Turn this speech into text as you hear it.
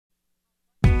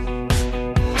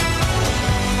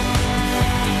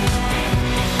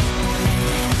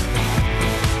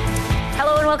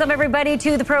Welcome, everybody,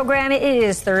 to the program. It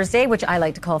is Thursday, which I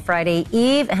like to call Friday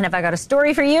Eve. And have I got a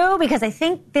story for you? Because I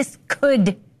think this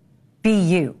could be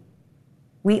you.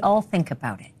 We all think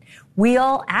about it. We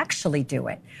all actually do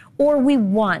it. Or we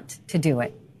want to do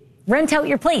it. Rent out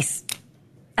your place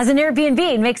as an Airbnb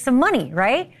and make some money,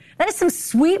 right? That is some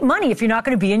sweet money if you're not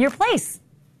going to be in your place.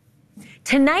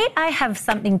 Tonight, I have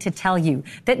something to tell you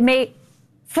that may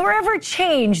forever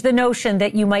change the notion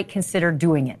that you might consider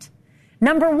doing it.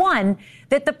 Number one,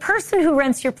 that the person who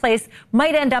rents your place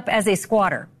might end up as a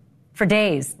squatter for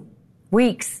days,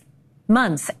 weeks,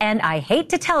 months. And I hate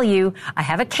to tell you, I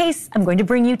have a case I'm going to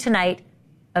bring you tonight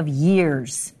of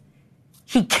years.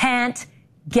 He can't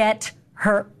get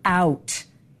her out.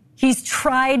 He's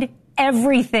tried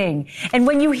everything. And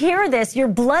when you hear this, your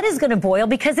blood is going to boil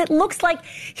because it looks like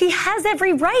he has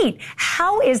every right.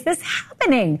 How is this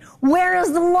happening? Where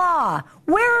is the law?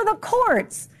 Where are the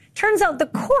courts? Turns out the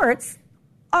courts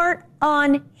aren't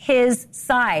on his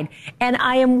side. And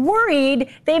I am worried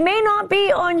they may not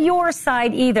be on your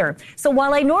side either. So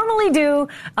while I normally do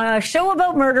a show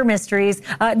about murder mysteries,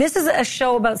 this is a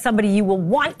show about somebody you will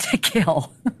want to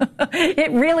kill. It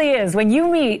really is. When you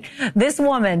meet this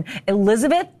woman,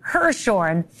 Elizabeth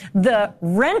Hirshhorn, the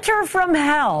renter from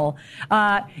hell,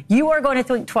 you are going to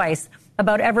think twice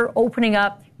about ever opening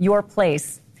up your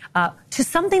place to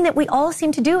something that we all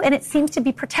seem to do, and it seems to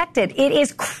be protected. It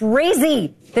is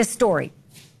crazy, this story.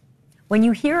 When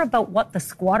you hear about what the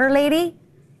squatter lady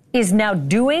is now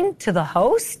doing to the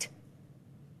host,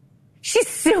 she's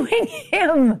suing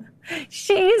him.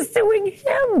 She is suing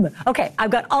him. Okay,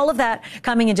 I've got all of that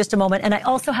coming in just a moment, and I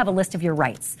also have a list of your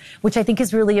rights, which I think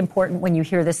is really important when you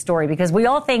hear this story, because we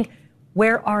all think,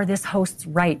 where are this host's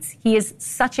rights? He is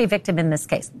such a victim in this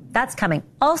case. That's coming.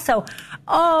 Also,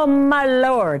 oh my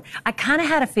Lord, I kind of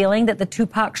had a feeling that the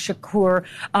Tupac Shakur,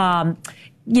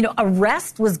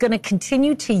 arrest was going to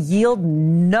continue to yield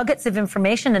nuggets of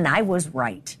information, and I was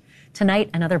right. Tonight,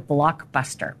 another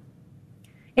blockbuster.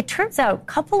 It turns out a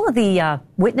couple of the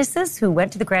witnesses who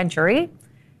went to the grand jury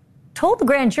told the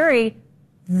grand jury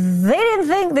they didn't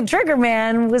think the trigger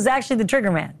man was actually the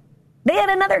trigger man. They had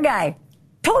another guy.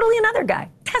 Totally another guy,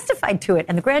 testified to it,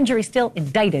 and the grand jury still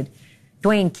indicted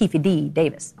Dwayne Keefe D.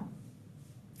 Davis.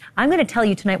 I'm going to tell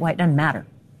you tonight why it doesn't matter.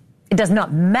 It does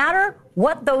not matter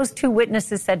what those two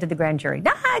witnesses said to the grand jury.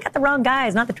 Nah, I got the wrong guy.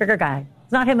 It's not the trigger guy.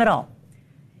 It's not him at all.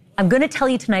 I'm going to tell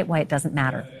you tonight why it doesn't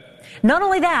matter. Not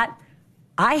only that,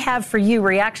 I have for you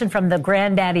reaction from the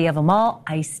granddaddy of them all,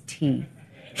 Ice-T.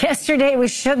 Yesterday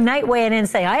was Suge Knight weighing in and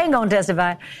saying, I ain't going to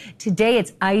testify. Today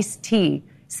it's Ice-T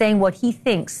saying what he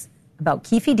thinks about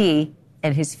Keefe D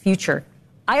and his future.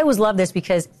 I always love this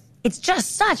because it's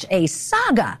just such a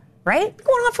saga, right?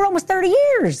 Going on for almost 30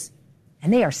 years.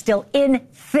 And they are still in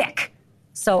thick.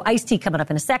 So Ice-T coming up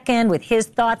in a second with his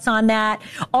thoughts on that.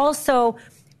 Also,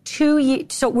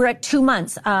 so we're at 2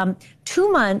 months.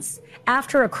 2 months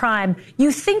after a crime,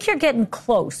 you think you're getting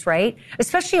close, right?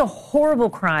 Especially a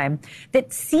horrible crime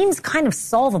that seems kind of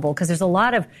solvable because there's a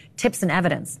lot of tips and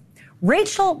evidence.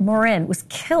 Rachel Morin was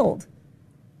killed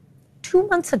 2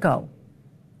 months ago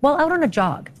while out on a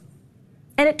jog.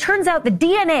 And it turns out the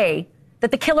DNA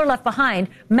that the killer left behind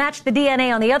matched the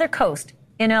DNA on the other coast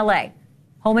in LA.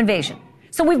 Home invasion.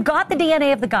 So we've got the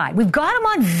DNA of the guy. We've got him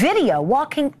on video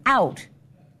walking out.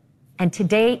 And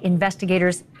today,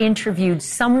 investigators interviewed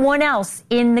someone else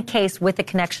in the case with a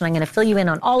connection. I'm going to fill you in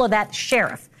on all of that. The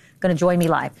sheriff going to join me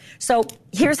live. So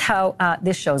here's how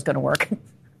this show is going to work.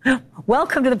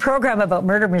 Welcome to the program about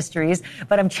murder mysteries,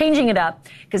 but I'm changing it up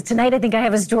because tonight I think I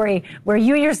have a story where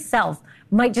you yourself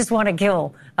might just want to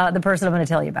kill the person I'm going to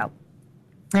tell you about.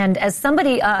 And as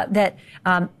somebody that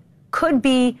could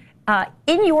be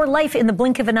in your life in the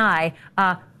blink of an eye,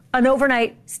 an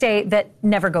overnight stay that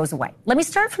never goes away. Let me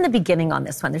start from the beginning on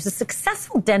this one. There's a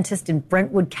successful dentist in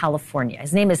Brentwood, California.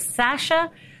 His name is Sasha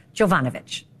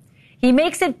Jovanovic. He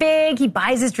makes it big. He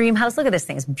buys his dream house. Look at this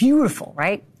thing. It's beautiful,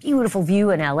 right? Beautiful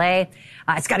view in LA.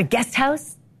 It's got a guest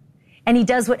house. And he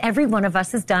does what every one of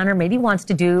us has done or maybe wants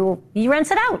to do. He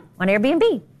rents it out on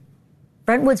Airbnb.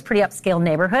 Brentwood's a pretty upscale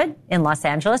neighborhood in Los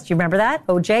Angeles. Do you remember that?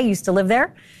 OJ used to live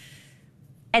there.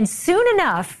 And soon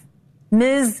enough,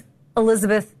 Ms.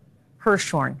 Elizabeth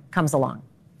Hirshhorn comes along.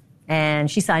 And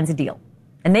she signs a deal.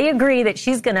 And they agree that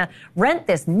she's going to rent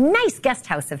this nice guest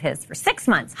house of his for 6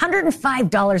 months,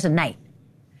 $105 a night.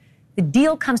 The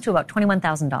deal comes to about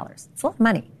 $21,000. It's a lot of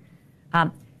money.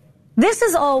 This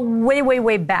is all way, way,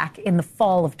 way back in the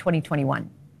fall of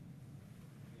 2021.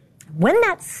 When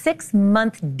that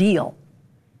 6-month deal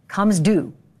comes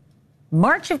due,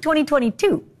 March of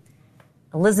 2022,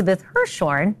 Elizabeth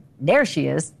Hirshhorn, there she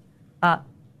is,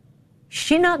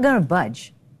 she's not going to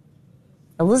budge.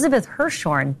 Elizabeth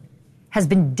Hirshhorn has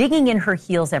been digging in her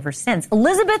heels ever since.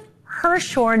 Elizabeth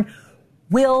Hirshhorn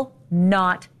will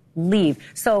not leave.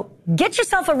 So get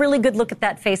yourself a really good look at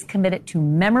that face, commit it to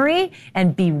memory,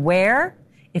 and beware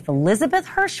if Elizabeth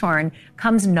Hirshhorn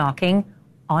comes knocking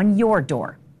on your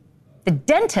door. The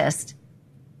dentist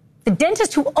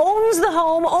who owns the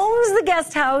home, owns the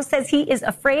guest house, says he is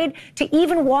afraid to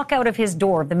even walk out of his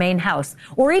door of the main house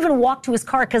or even walk to his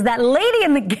car because that lady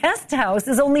in the guest house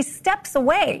is only steps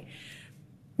away.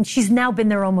 And she's now been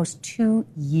there almost 2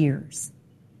 years.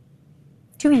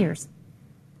 2 years.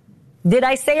 Did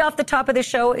I say off the top of the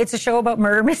show, it's a show about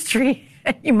murder mystery?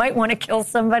 You might want to kill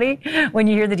somebody when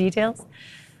you hear the details.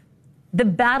 The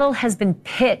battle has been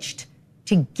pitched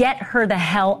to get her the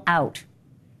hell out.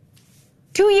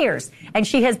 2 years. And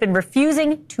she has been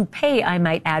refusing to pay, I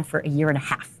might add, for a year and a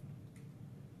half.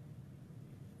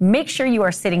 Make sure you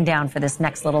are sitting down for this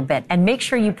next little bit and make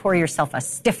sure you pour yourself a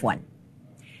stiff one.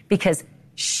 Because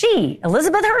she,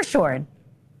 Elizabeth Hirshhorn,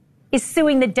 is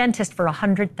suing the dentist for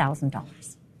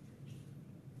 $100,000.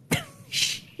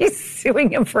 She's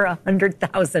suing him for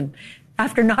 $100,000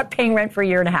 after not paying rent for a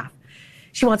year and a half.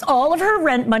 She wants all of her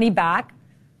rent money back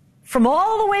from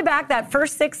all the way back that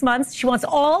first 6 months. She wants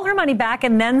all her money back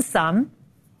and then some.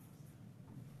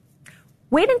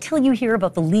 Wait until you hear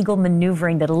about the legal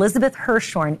maneuvering that Elizabeth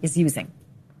Hirshhorn is using.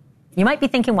 You might be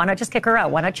thinking, why not just kick her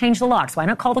out? Why not change the locks? Why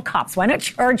not call the cops? Why not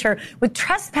charge her with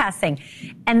trespassing?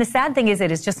 And the sad thing is,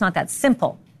 it is just not that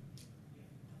simple.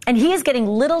 And he is getting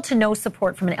little to no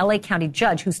support from an LA County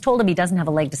judge who's told him he doesn't have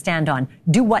a leg to stand on.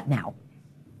 Do what now?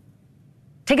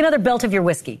 Take another belt of your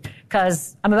whiskey,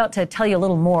 because I'm about to tell you a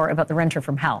little more about the renter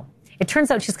from hell. It turns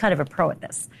out she's kind of a pro at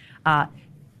this.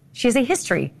 She has a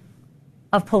history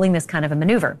of pulling this kind of a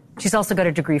maneuver. She's also got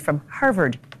a degree from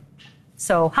Harvard.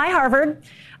 So, hi, Harvard.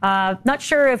 Not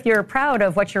sure if you're proud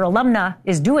of what your alumna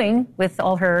is doing with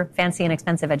all her fancy and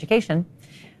expensive education.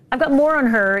 I've got more on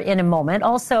her in a moment.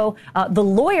 Also, the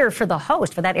lawyer for the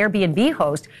host, for that Airbnb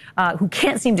host, who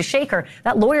can't seem to shake her,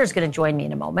 that lawyer's going to join me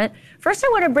in a moment. First, I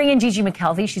want to bring in Gigi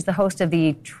McKelvey. She's the host of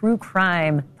the true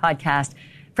crime podcast,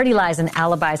 Pretty Lies and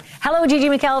Alibis. Hello, Gigi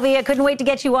McKelvey. I couldn't wait to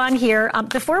get you on here.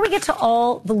 Before we get to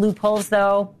all the loopholes,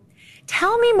 though,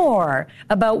 tell me more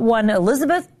about one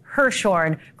Elizabeth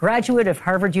Hirshhorn, graduate of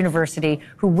Harvard University,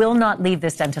 who will not leave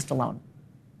this dentist alone.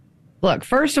 Look,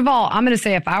 first of all, I'm going to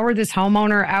say if I were this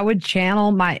homeowner, I would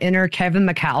channel my inner Kevin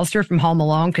McAllister from Home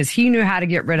Alone because he knew how to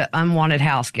get rid of unwanted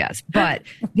house guests. But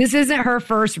this isn't her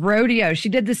first rodeo. She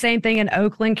did the same thing in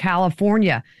Oakland,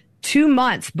 California, 2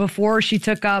 months before she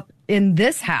took up in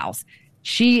this house.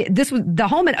 The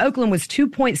home in Oakland was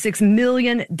 $2.6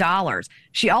 million.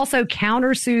 She also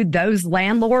countersued those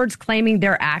landlords claiming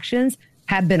their actions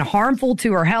have been harmful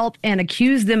to her health and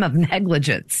accused them of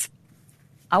negligence.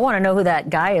 I want to know who that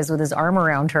guy is with his arm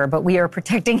around her, but we are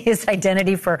protecting his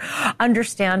identity for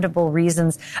understandable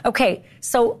reasons. Okay,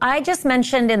 so I just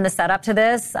mentioned in the setup to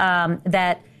this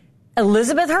that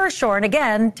Elizabeth Hirshhorn,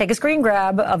 again, take a screen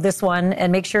grab of this one and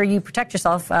make sure you protect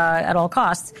yourself at all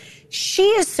costs. She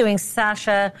is suing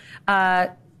Sasha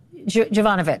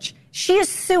Jovanovic. She is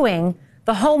suing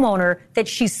the homeowner that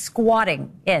she's squatting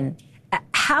in.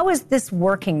 How is this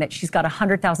working that she's got a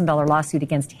 $100,000 lawsuit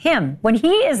against him when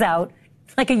he is out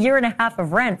like a year and a half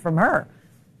of rent from her?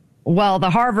 Well, the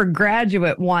Harvard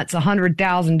graduate wants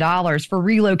 $100,000 for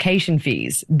relocation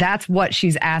fees. That's what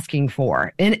she's asking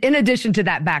for, in addition to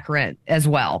that back rent as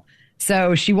well.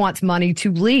 So she wants money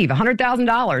to leave,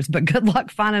 $100,000, but good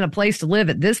luck finding a place to live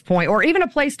at this point, or even a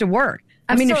place to work.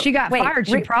 I mean, if she got fired,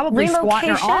 she'd probably squat in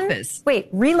her office. Wait,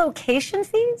 relocation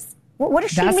fees? What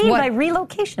does she mean by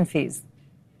relocation fees?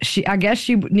 I guess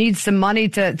she needs some money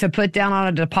to put down on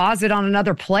a deposit on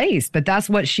another place, but that's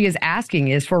what she is asking,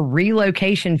 is for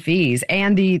relocation fees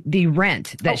and the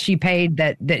rent that she paid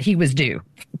that he was due.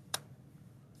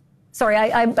 Sorry,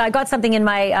 I got something in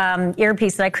my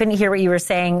earpiece and I couldn't hear what you were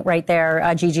saying right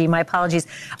there, Gigi. My apologies.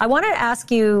 I want to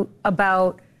ask you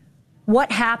about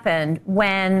what happened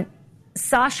when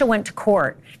Sasha went to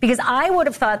court, because I would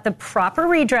have thought the proper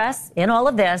redress in all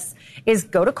of this is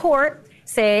go to court,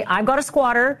 say, I've got a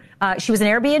squatter. She was an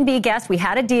Airbnb guest. We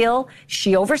had a deal.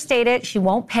 She overstayed it. She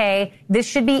won't pay. This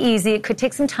should be easy. It could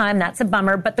take some time. That's a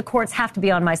bummer, but the courts have to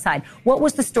be on my side. What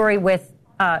was the story with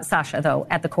Sasha, though,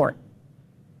 at the court?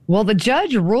 Well, the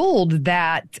judge ruled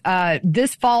that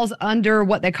this falls under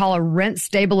what they call a rent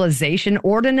stabilization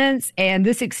ordinance, and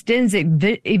this extends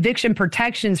eviction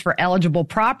protections for eligible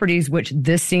properties, which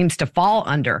this seems to fall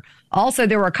under. Also,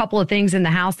 there were a couple of things in the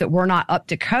house that were not up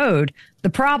to code. The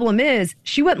problem is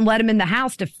she wouldn't let him in the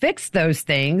house to fix those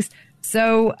things,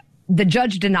 so the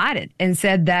judge denied it and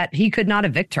said that he could not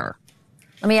evict her.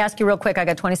 Let me ask you real quick. I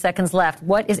got 20 seconds left.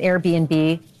 What is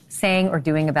Airbnb saying or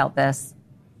doing about this?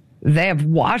 They have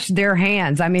washed their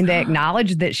hands. I mean, they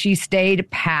acknowledged that she stayed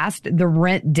past the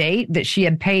rent date that she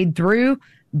had paid through,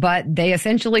 but they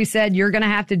essentially said, you're going to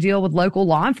have to deal with local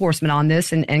law enforcement on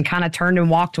this, and kind of turned and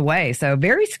walked away. So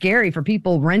very scary for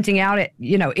people renting out at,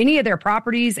 any of their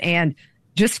properties, and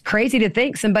just crazy to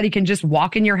think somebody can just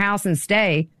walk in your house and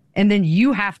stay, and then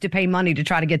you have to pay money to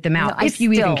try to get them out, if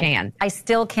you even can. I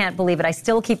still can't believe it. I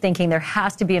still keep thinking there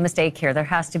has to be a mistake here. There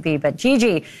has to be. But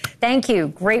Gigi, thank you.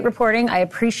 Great reporting. I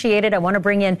appreciate it. I want to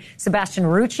bring in Sebastian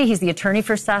Rucci. He's the attorney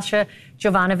for Sasha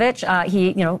Jovanovic.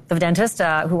 He, the dentist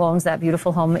who owns that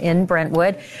beautiful home in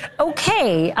Brentwood.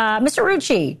 Okay, Mr.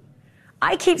 Rucci.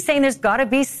 I keep saying there's got to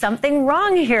be something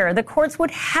wrong here. The courts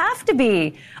would have to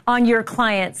be on your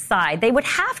client's side. They would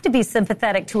have to be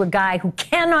sympathetic to a guy who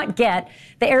cannot get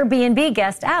the Airbnb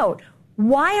guest out.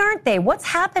 Why aren't they? What's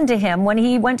happened to him when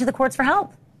he went to the courts for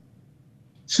help?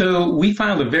 So we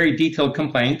filed a very detailed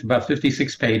complaint, about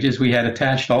 56 pages. We had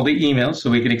attached all the emails so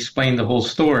we could explain the whole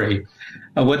story.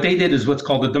 What they did is what's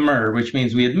called a demur, which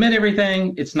means we admit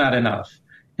everything, it's not enough.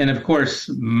 And of course,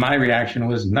 my reaction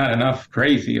was not enough,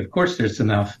 crazy. Of course there's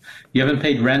enough. You haven't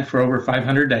paid rent for over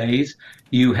 500 days.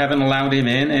 You haven't allowed him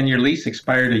in, and your lease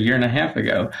expired a year and a half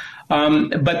ago.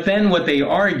 But then what they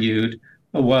argued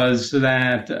was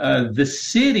that the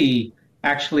city,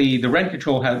 actually, the rent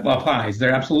control applies.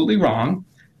 They're absolutely wrong.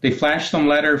 They flashed some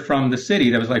letter from the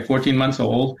city that was like 14 months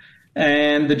old.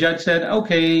 And the judge said,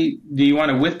 okay, do you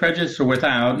want it with prejudice or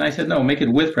without? And I said, no, make it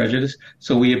with prejudice.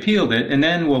 So we appealed it. And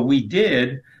then what we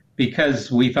did,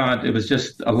 because we thought it was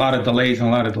just a lot of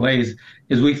delays,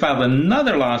 is we filed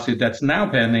another lawsuit that's now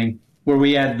pending where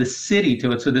we add the city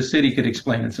to it so the city could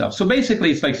explain itself. So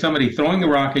basically, it's like somebody throwing a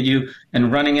rock at you and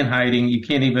running and hiding. You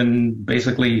can't even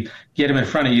basically get them in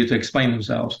front of you to explain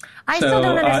themselves. I still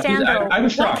don't understand, though. I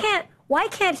was shocked. Why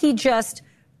can't he just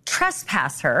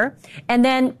trespass her and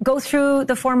then go through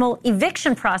the formal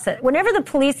eviction process? Whenever the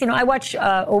police, I watch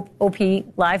OP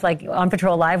Live, like On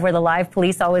Patrol Live, where the live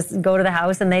police always go to the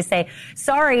house and they say,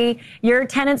 sorry, your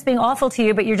tenant's being awful to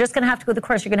you, but you're just going to have to go to the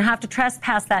courts. You're going to have to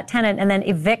trespass that tenant and then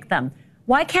evict them.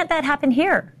 Why can't that happen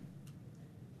here?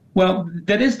 Well,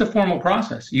 that is the formal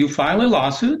process. You file a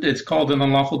lawsuit. It's called an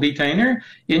unlawful detainer.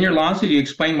 In your lawsuit, you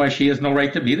explain why she has no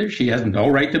right to be there. She has no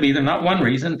right to be there. Not one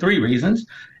reason, 3 reasons.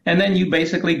 And then you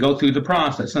basically go through the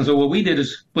process. And so what we did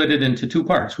is split it into 2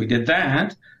 parts. We did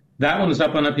that. That one is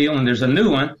up on appeal, and there's a new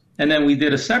one. And then we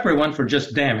did a separate one for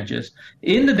just damages.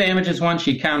 In the damages one,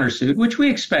 she countersued, which we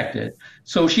expected.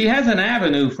 So she has an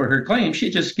avenue for her claim.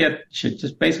 She should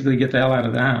just basically get the hell out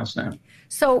of the house now.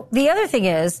 So the other thing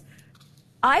is,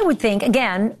 I would think,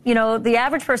 again, the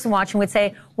average person watching would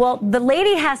say, well, the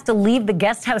lady has to leave the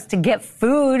guest house to get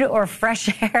food or fresh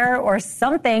air or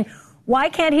something. Why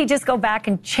can't he just go back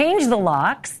and change the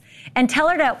locks and tell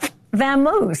her to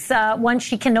vamoose once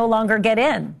she can no longer get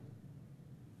in?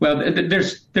 Well,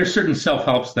 there's certain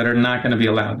self-helps that are not going to be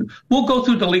allowed. We'll go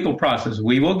through the legal process.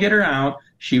 We will get her out.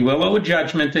 She will owe a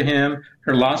judgment to him.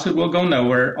 Her lawsuit will go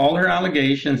nowhere. All her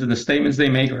allegations and the statements they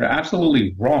make are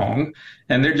absolutely wrong,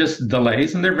 and they're just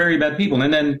delays, and they're very bad people.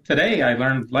 And then today I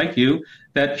learned, like you,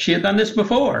 that she had done this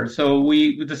before. So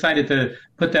we decided to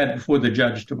put that before the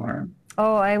judge tomorrow.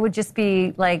 Oh, I would just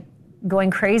be like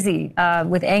going crazy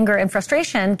with anger and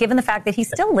frustration, given the fact that he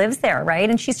still lives there, right?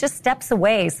 And she's just steps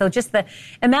away. So just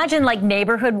imagine like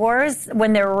neighborhood wars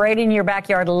when they're right in your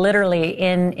backyard, literally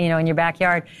in your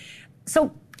backyard.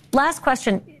 So last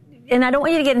question, and I don't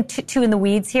want you to get too in the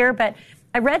weeds here, but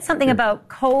I read something about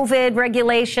COVID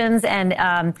regulations and,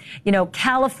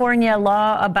 California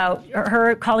law about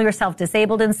her calling herself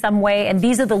disabled in some way. And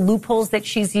these are the loopholes that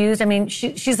she's used. I mean,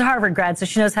 she's a Harvard grad, so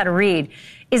she knows how to read.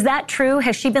 Is that true?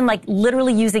 Has she been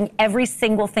literally using every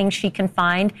single thing she can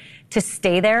find to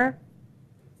stay there?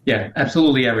 Yeah,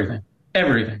 absolutely everything.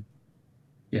 Everything.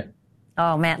 Yeah.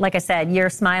 Oh, man. Like I said, you're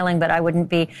smiling, but I wouldn't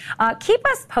be. Keep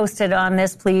us posted on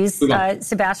this, please.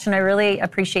 Sebastian, I really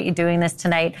appreciate you doing this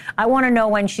tonight. I want to know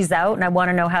when she's out, and I want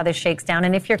to know how this shakes down,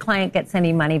 and if your client gets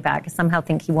any money back. I somehow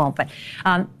think he won't. But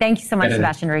thank you so much,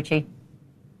 Sebastian Rucci.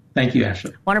 Thank you,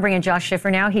 Ashley. I want to bring in Josh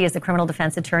Schiffer now. He is a criminal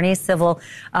defense attorney, civil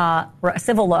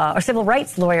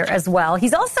rights lawyer as well.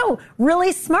 He's also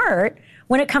really smart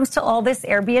when it comes to all this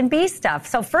Airbnb stuff.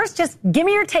 So first, just give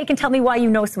me your take and tell me why you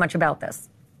know so much about this.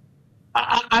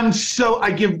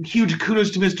 I give huge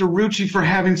kudos to Mr. Rucci for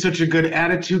having such a good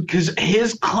attitude because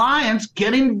his client's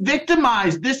getting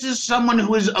victimized. This is someone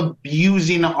who is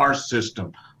abusing our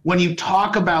system. When you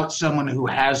talk about someone who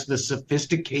has the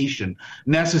sophistication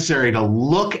necessary to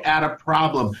look at a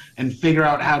problem and figure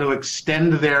out how to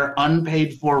extend their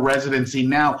unpaid for residency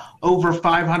now over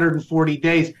 540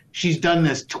 days, she's done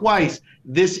this twice.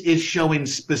 This is showing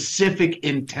specific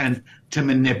intent to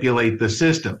manipulate the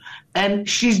system. And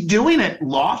she's doing it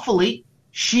lawfully.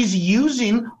 She's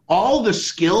using all the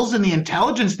skills and the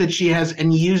intelligence that she has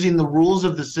and using the rules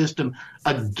of the system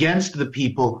against the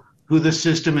people who the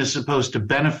system is supposed to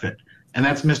benefit. And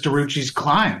that's Mr. Rucci's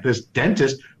client, this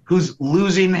dentist who's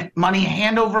losing money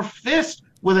hand over fist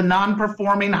with a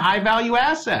non-performing high-value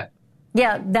asset.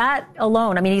 Yeah, that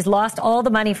alone. I mean, he's lost all the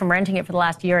money from renting it for the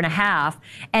last year and a half,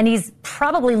 and he's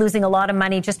probably losing a lot of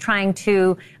money just trying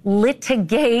to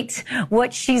litigate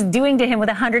what she's doing to him with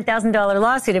a $100,000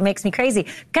 lawsuit. It makes me crazy.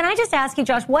 Can I just ask you,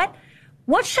 Josh,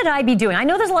 what should I be doing? I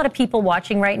know there's a lot of people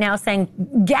watching right now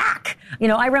saying, gack. You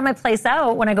know, I rent my place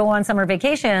out when I go on summer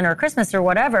vacation or Christmas or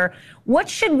whatever. What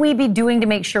should we be doing to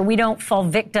make sure we don't fall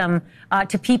victim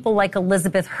to people like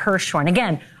Elizabeth Hirshhorn?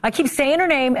 Again, I keep saying her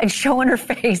name and showing her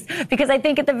face because I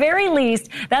think at the very least,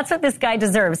 that's what this guy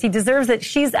deserves. He deserves that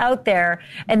she's out there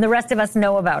and the rest of us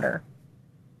know about her.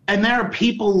 And there are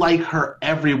people like her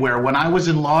everywhere. When I was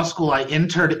in law school, I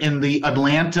interned in the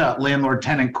Atlanta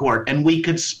landlord-tenant court, and we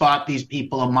could spot these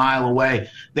people a mile away.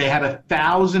 They had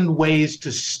 1,000 ways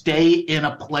to stay in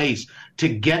a place, to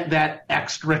get that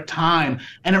extra time.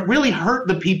 And it really hurt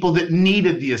the people that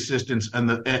needed the assistance and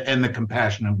the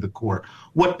compassion of the court.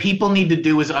 What people need to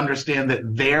do is understand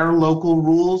that their local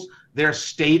rules, their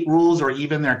state rules, or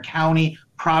even their county,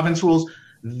 province rules,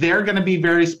 they're going to be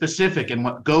very specific, and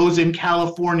what goes in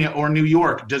California or New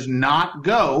York does not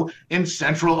go in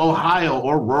central Ohio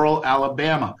or rural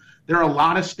Alabama. There are a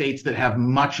lot of states that have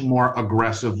much more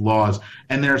aggressive laws,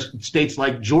 and there's states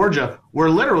like Georgia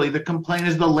where literally the complaint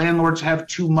is the landlords have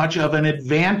too much of an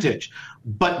advantage.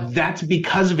 But that's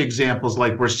because of examples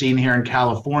like we're seeing here in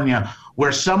California,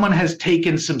 where someone has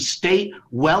taken some state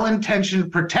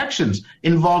well-intentioned protections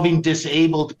involving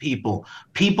disabled people,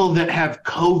 people that have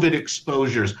COVID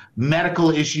exposures,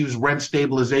 medical issues, rent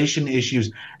stabilization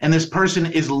issues, and this person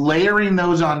is layering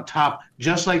those on top,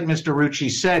 just like Mr.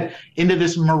 Rucci said, into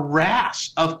this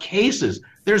morass of cases.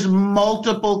 There's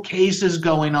multiple cases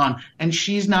going on, and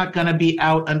she's not going to be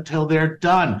out until they're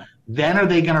done. Then are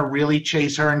they going to really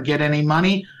chase her and get any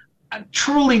money? I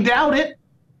truly doubt it.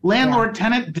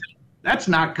 Landlord-tenant, that's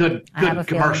not good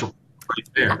commercial right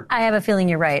there. I have a feeling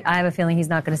you're right. I have a feeling he's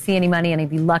not going to see any money, and he'd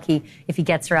be lucky if he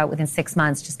gets her out within 6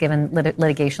 months, just given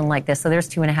litigation like this. So there's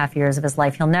 2.5 years of his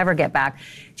life he'll never get back.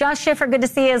 Josh Schiffer, good to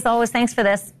see you as always. Thanks for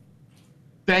this.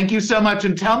 Thank you so much.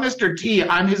 And tell Mr. T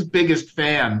I'm his biggest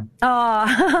fan. Oh,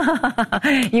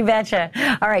 you betcha.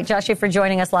 All right, Josh, for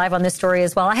joining us live on this story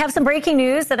as well. I have some breaking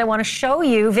news that I want to show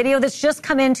you. Video that's just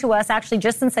come in to us, actually,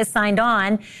 just since I signed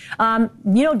on.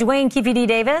 Dwayne Keefe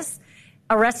Davis,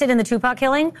 arrested in the Tupac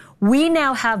killing. We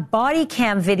now have body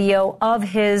cam video of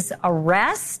his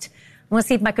arrest. I'm going to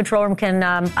see if my control room can,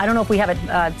 I don't know if we have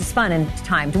it spun in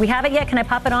time. Do we have it yet? Can I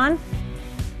pop it on?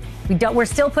 We're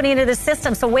still putting it into the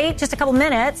system, so wait just a couple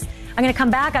minutes. I'm going to come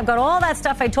back. I've got all that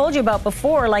stuff I told you about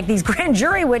before, like these grand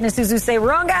jury witnesses who say,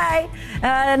 wrong guy,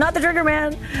 not the trigger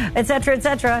man, et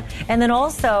cetera, and then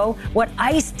also what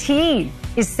Ice-T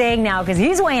is saying now, because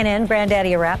he's weighing in,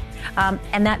 Granddaddy a rep,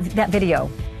 and that video,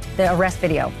 the arrest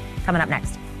video, coming up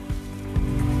next.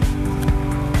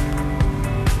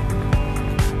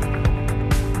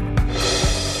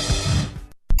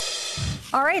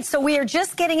 All right, so we are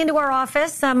just getting into our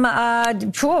office some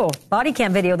body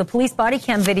cam video, the police body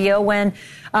cam video, when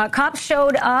cops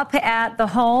showed up at the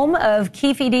home of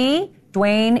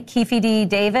Dwayne Keefe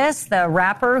Davis, the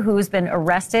rapper who's been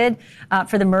arrested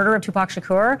for the murder of Tupac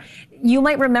Shakur. You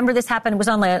might remember this happened. It was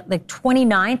on the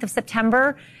 29th of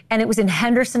September, and it was in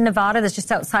Henderson, Nevada. That's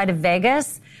just outside of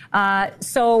Vegas.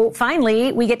 So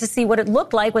finally, we get to see what it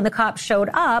looked like when the cops showed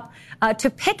up to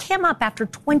pick him up after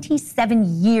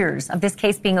 27 years of this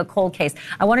case being a cold case.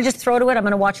 I want to just throw to it. I'm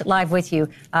going to watch it live with you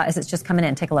as it's just coming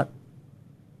in. Take a look.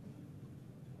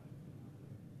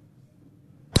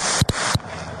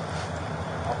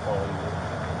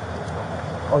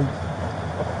 Oh,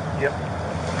 yep.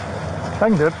 I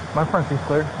can do it. My front seat's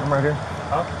clear. I'm right here.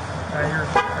 Oh, right here.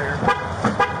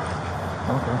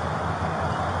 Okay.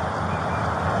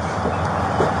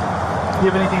 You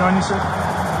have anything on you, sir?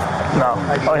 No.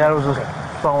 All I had was just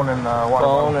phone and water.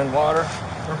 Phone and water.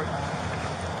 Perfect.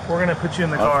 We're gonna put you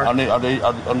in the car. I need to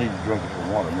drink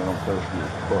some water, man. I'm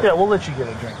thirsty. Yeah, we'll let you get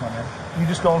a drink, my man. You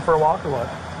just going for a walk or what?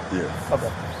 Yeah.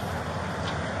 Okay.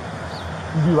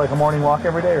 You do like a morning walk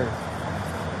every day, or?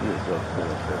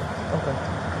 Yeah. Okay.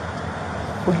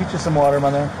 We'll get you some water, my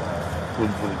man.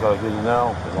 Can I get you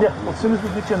now? Yeah, well, as soon as we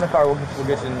get you in the car, we'll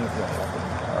get you in the car.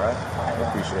 All right. I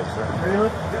appreciate it, sir. Really?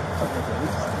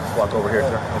 Just walk over here,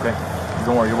 sir. Okay.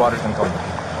 Don't worry, your water's gonna come.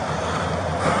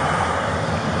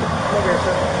 Over here,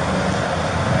 sir.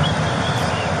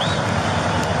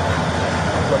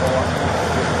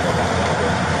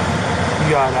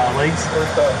 You got legs?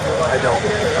 I don't.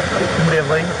 Somebody have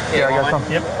legs? Yeah, I got some.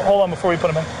 Yep. Hold on before we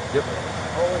put them in. Yep.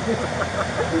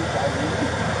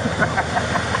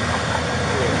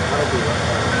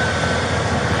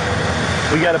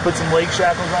 We got to put some leg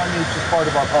shackles on you. It's just part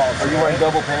of our policy. Are you wearing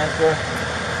double pants, sir?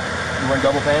 You wearing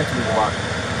double pants or just boxers?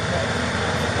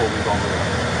 Before we go over there.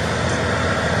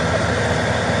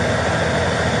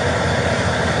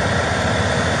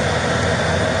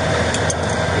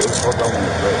 What about when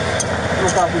it's red? We'll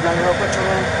stop you down here real quick for a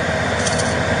minute.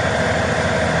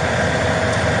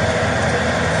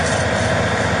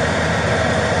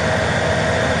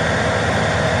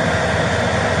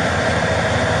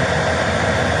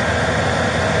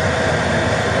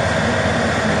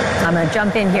 I'm going to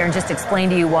jump in here and just explain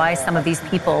to you why some of these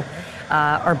people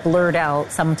are blurred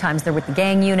out. Sometimes they're with the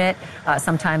gang unit.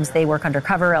 Sometimes they work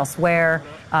undercover elsewhere.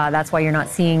 That's why you're not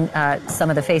seeing some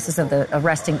of the faces of the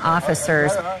arresting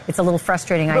officers. It's a little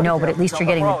frustrating, I know, but at least you're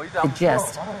getting the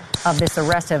gist of this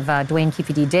arrest of Dwayne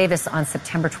Keefe D. Davis on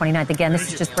September 29th. Again, this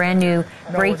is just brand new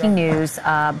breaking news,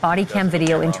 body cam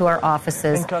video into our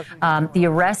offices. The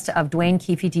arrest of Dwayne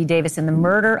Keefe D. Davis in the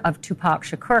murder of Tupac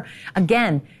Shakur.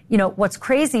 Again, you know, what's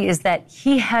crazy is that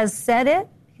he has said it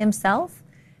himself.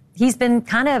 He's been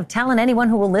kind of telling anyone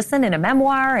who will listen in a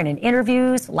memoir and in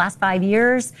interviews for the last 5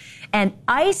 years. And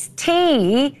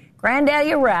Ice-T,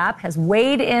 Granddaddy of Rap, has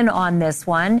weighed in on this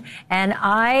one. And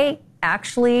I'm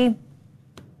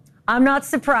not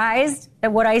surprised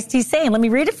at what Ice-T's saying. Let me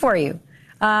read it for you.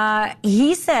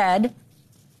 He said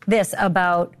this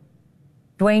about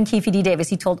Dwayne Keefe D. Davis.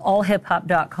 He told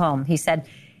allhiphop.com. He said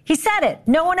it.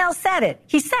 No one else said it.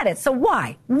 He said it. So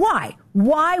why?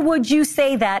 Why would you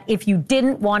say that if you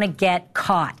didn't want to get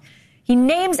caught? He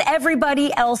names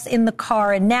everybody else in the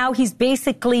car, and now he's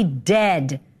basically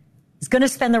dead. He's going to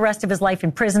spend the rest of his life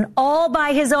in prison all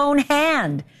by his own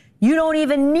hand. You don't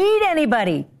even need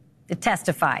anybody to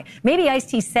testify. Maybe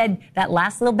Ice-T said that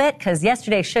last little bit because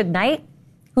yesterday Suge Knight,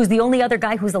 who's the only other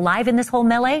guy who's alive in this whole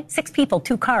melee, 6 people,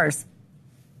 2 cars.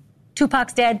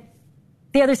 Tupac's dead.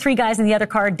 The other 3 guys in the other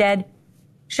car are dead.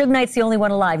 Suge Knight's the only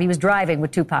one alive. He was driving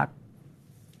with Tupac.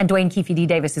 And Dwayne Keefe D.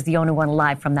 Davis is the only one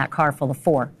alive from that car full of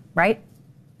 4, right?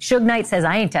 Suge Knight says,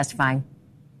 I ain't testifying.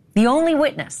 The only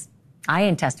witness, I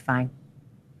ain't testifying.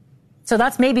 So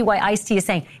that's maybe why Ice-T is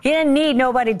saying he didn't need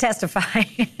nobody to testify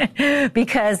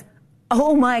because,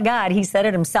 oh my God, he said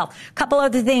it himself. A couple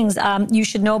other things you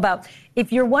should know about.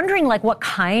 If you're wondering, like, what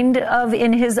kind of,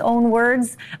 in his own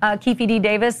words, Keefe D.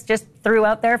 Davis just threw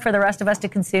out there for the rest of us to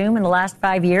consume in the last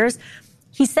 5 years,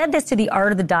 he said this to the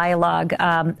Art of the Dialogue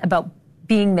about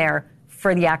being there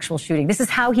for the actual shooting. This is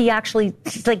how he actually,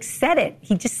 said it.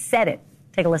 He just said it.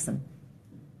 Take a listen.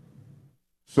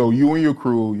 So you and your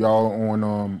crew, y'all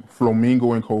on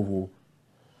Flamingo and Koval,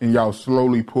 and y'all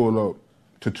slowly pull up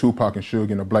to Tupac and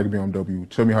Suge in a black BMW.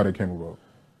 Tell me how that came about.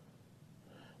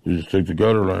 We just took the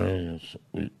gutter lane.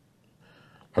 Like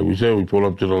we said, we pulled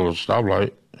up to the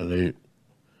stoplight, and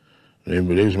they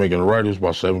was making a right. It was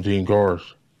about 17 cars.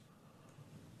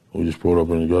 We just pulled up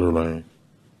in the gutter lane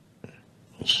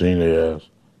and seen their ass.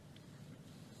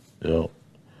 Yeah.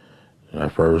 And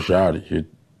that first shot, it hit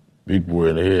Big Boy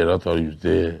in the head. I thought he was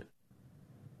dead.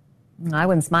 I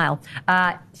wouldn't smile.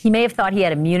 He may have thought he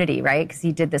had immunity, right? Because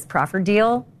he did this proffer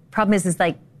deal. Problem is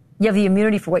like, you have the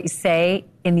immunity for what you say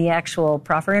in the actual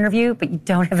proffer interview, but you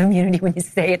don't have immunity when you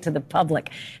say it to the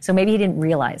public. So maybe he didn't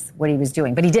realize what he was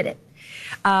doing, but he did it.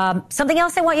 Something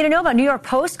else I want you to know about. New York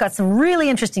Post got some really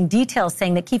interesting details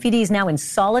saying that Keefe D is now in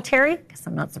solitary. Guess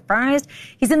I'm not surprised.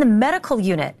 He's in the medical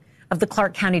unit of the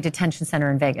Clark County Detention Center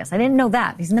in Vegas. I didn't know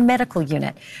that. He's in the medical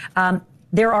unit.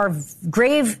 There are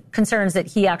grave concerns that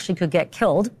he actually could get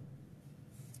killed.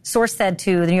 Source said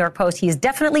to the New York Post, he is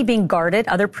definitely being guarded.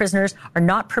 Other prisoners are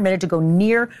not permitted to go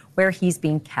near where he's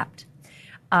being kept.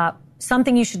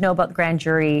 Something you should know about the grand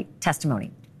jury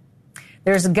testimony.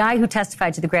 There's a guy who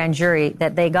testified to the grand jury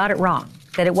that they got it wrong,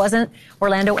 that it wasn't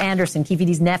Orlando Anderson, Keefe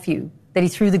D's nephew, that he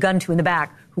threw the gun to in the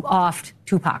back, who offed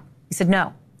Tupac. He said,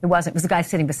 no, it wasn't. It was the guy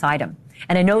sitting beside him.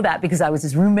 And I know that because I was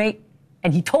his roommate,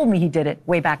 and he told me he did it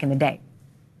way back in the day.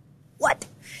 What?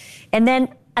 And then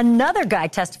another guy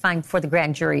testifying before the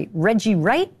grand jury, Reggie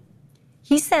Wright,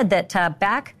 he said that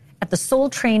back at the Soul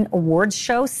Train Awards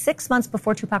show 6 months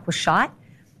before Tupac was shot,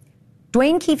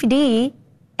 Dwayne Keefe D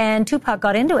and Tupac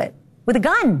got into it with a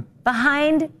gun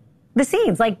behind the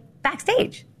scenes. Like,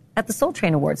 backstage at the Soul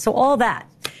Train Awards. So all that,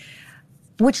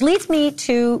 which leads me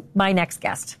to my next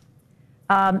guest.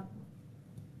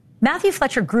 Matthew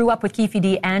Fletcher grew up with Keefe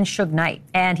D and Suge Knight,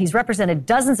 and he's represented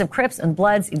dozens of Crips and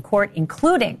Bloods in court,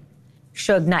 including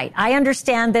Suge Knight. I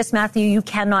understand this, Matthew. You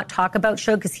cannot talk about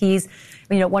Suge because he's,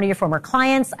 one of your former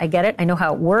clients. I get it. I know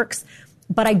how it works.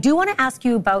 But I do want to ask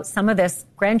you about some of this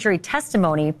grand jury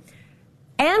testimony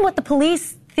and what the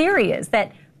police theory is,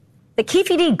 that Keefe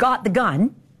D got the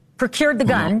gun, procured the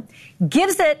gun,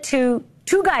 gives it to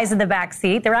two guys in the back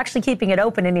seat. They're actually keeping it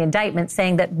open in the indictment,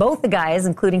 saying that both the guys,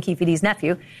 including Keefe D's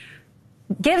nephew,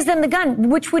 gives them the gun,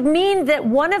 which would mean that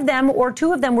one of them or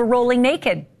two of them were rolling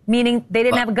naked, meaning they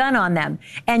didn't have a gun on them.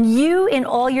 And you, in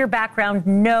all your background,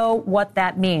 know what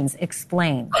that means.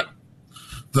 Explain. Right.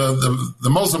 The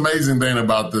most amazing thing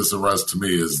about this arrest to me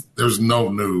is there's no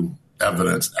new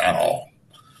evidence at all.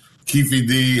 Keefe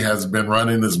D has been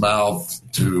running his mouth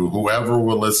to whoever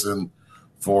will listen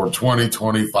for 20,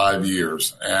 25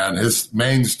 years. And his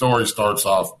main story starts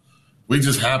off, we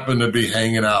just happen to be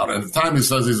hanging out. And at the time he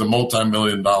says he's a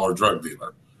multi-million-dollar drug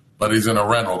dealer, but he's in a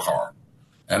rental car.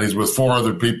 And he's with four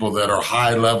other people that are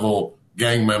high-level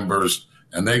gang members,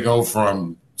 and they go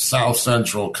from South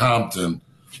Central Compton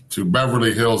to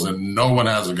Beverly Hills, and no one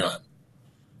has a gun.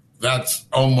 That's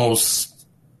almost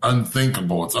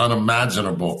unthinkable. It's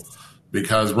unimaginable,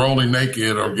 because rolling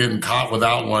naked or getting caught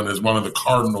without one is one of the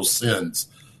cardinal sins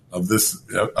of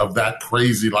that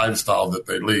crazy lifestyle that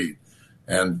they lead.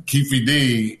 And Keefe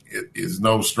D is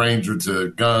no stranger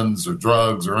to guns or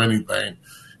drugs or anything,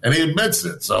 and he admits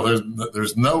it. So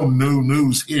there's no new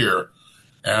news here.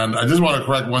 And I just want to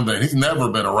correct one thing. He's never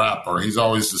been a rapper. He's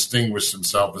always distinguished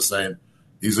himself as saying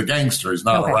he's a gangster. He's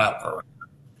not a rapper.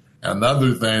 And the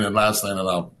other thing, and last thing, and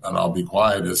I'll be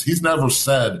quiet, is he's never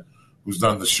said who's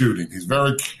done the shooting. He's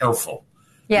very careful.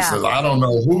 Yeah. He says, I don't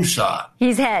know who shot.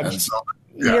 He's hedged. And so,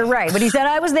 yeah. You're right. But he said,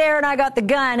 I was there and I got the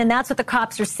gun. And that's what the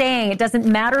cops are saying. It doesn't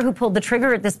matter who pulled the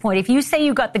trigger at this point. If you say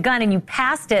you got the gun and you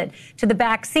passed it to the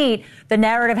back seat, the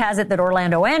narrative has it that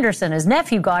Orlando Anderson, his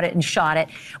nephew, got it and shot it.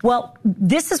 Well,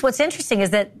 this is what's interesting, is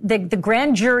that the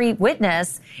grand jury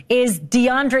witness is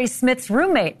DeAndre Smith's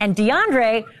roommate. And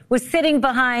DeAndre was sitting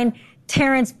behind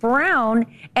Terrence Brown,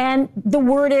 and the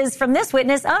word is from this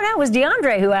witness, oh no, it was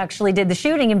DeAndre who actually did the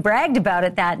shooting and bragged about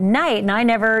it that night. And I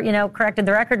never, corrected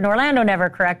the record, and Orlando never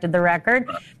corrected the record.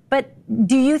 But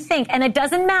do you think, and it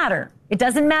doesn't matter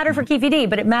for Keefe D,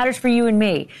 but it matters for you and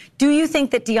me. Do you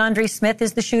think that DeAndre Smith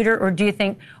is the shooter, or do you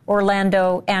think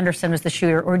Orlando Anderson was the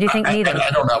shooter, or do you think neither?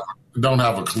 I don't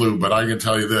have a clue, but I can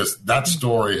tell you this, that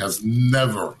story has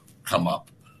never come up.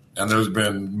 And there's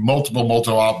been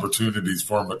multiple opportunities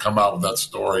for him to come out with that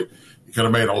story. He could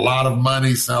have made a lot of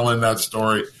money selling that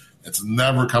story. It's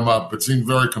never come up. It seemed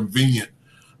very convenient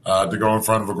to go in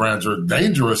front of a grand jury,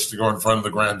 dangerous to go in front of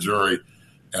the grand jury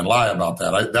and lie about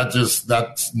that.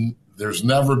 There's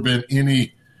never been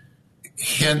any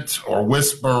hint or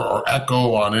whisper or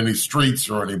echo on any streets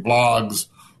or any blogs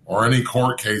or any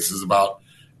court cases about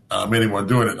anyone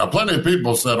doing it. Now, plenty of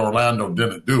people said Orlando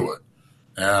didn't do it.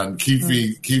 And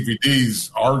Keefe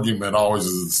D's argument always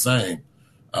is the same.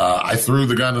 I threw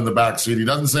the gun in the back seat. He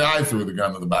doesn't say I threw the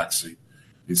gun in the back seat.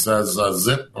 He says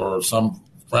Zip or some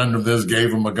friend of his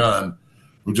gave him a gun,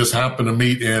 who just happened to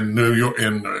meet in New York,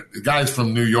 and the guy's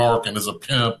from New York and is a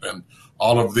pimp and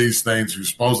all of these things, who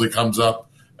supposedly comes up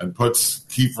and puts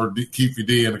Keefe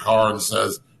D in the car and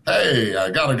says, hey,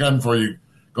 I got a gun for you.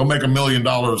 Go make $1 million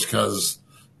because,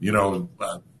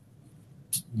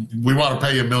 we want to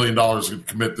pay you $1 million to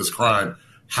commit this crime.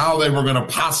 How they were going to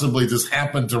possibly just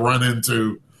happen to run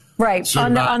into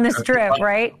on the strip,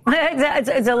 right?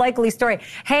 It's a likely story.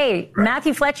 Hey, right.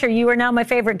 Matthew Fletcher, you are now my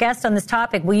favorite guest on this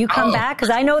topic. Will you come back?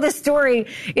 Because I know this story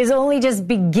is only just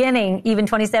beginning, even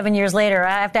 27 years later.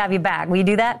 I have to have you back. Will you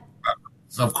do that?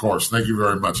 Of course. Thank you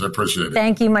very much. I appreciate it.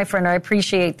 Thank you, my friend. I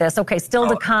appreciate this. Okay, still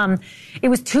to come. It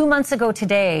was 2 months ago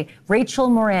today, Rachel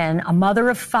Morin, a mother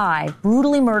of 5,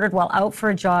 brutally murdered while out for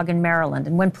a jog in Maryland.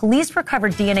 And when police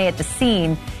recovered DNA at the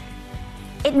scene,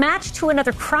 it matched to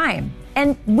another crime.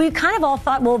 And we kind of all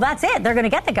thought, well, that's it. They're going to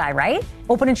get the guy, right?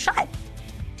 Open and shut.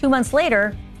 2 months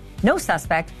later, no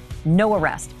suspect, no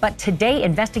arrest. But today,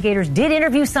 investigators did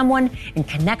interview someone in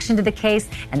connection to the case,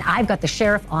 and I've got the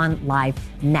sheriff on live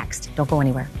next. Don't go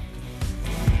anywhere.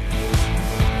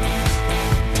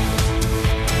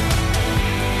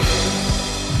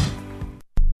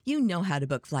 You know how to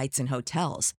book flights and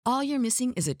hotels. All you're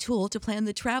missing is a tool to plan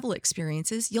the travel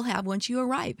experiences you'll have once you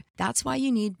arrive. That's why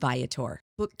you need Viator.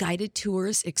 Book guided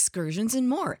tours, excursions, and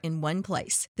more in one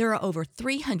place. There are over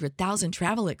 300,000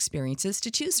 travel experiences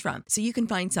to choose from, so you can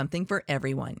find something for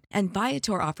everyone. And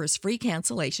Viator offers free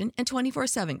cancellation and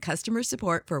 24/7 customer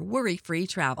support for worry-free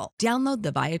travel. Download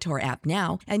the Viator app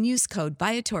now and use code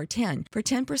Viator10 for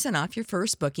 10% off your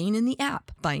first booking in the app.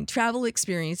 Find travel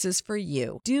experiences for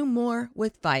you. Do more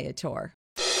with Viator.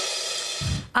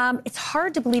 It's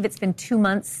hard to believe it's been 2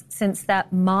 months since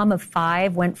that mom of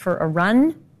 5 went for a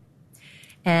run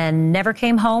and never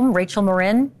came home, Rachel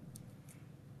Marin.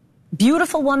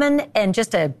 Beautiful woman and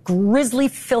just a grisly,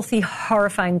 filthy,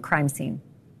 horrifying crime scene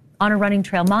on a running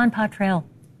trail, Ma and Pa Trail,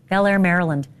 Bel Air,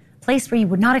 Maryland, place where you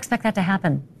would not expect that to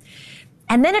happen.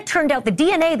 And then it turned out the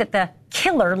DNA that the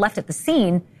killer left at the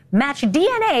scene matched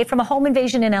DNA from a home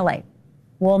invasion in LA.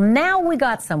 Well, now we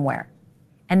got somewhere.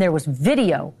 And there was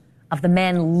video of the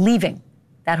man leaving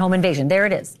that home invasion. There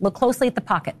it is. Look closely at the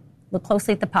pocket. Look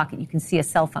closely at the pocket. You can see a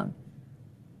cell phone.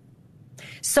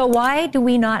 So why do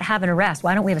we not have an arrest?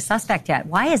 Why don't we have a suspect yet?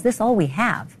 Why is this all we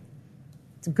have?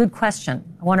 It's a good question.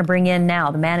 I want to bring in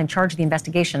now the man in charge of the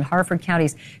investigation, Harford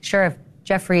County's Sheriff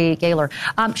Jeffrey Gaylor.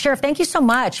 Sheriff, thank you so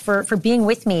much for being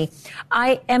with me.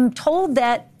 I am told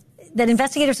that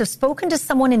investigators have spoken to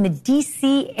someone in the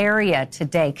D.C. area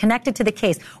today connected to the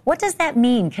case. What does that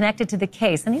mean, connected to the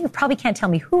case? I mean, you probably can't tell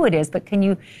me who it is, but can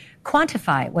you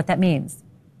quantify what that means?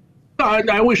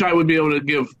 I wish I would be able to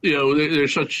give,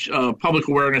 there's such public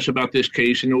awareness about this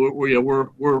case, and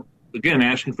we're again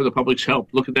asking for the public's help.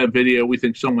 Look at that video. We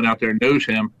think someone out there knows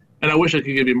him, and I wish I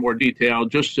could give you more detail.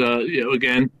 Just,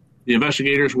 again, the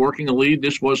investigators working a lead.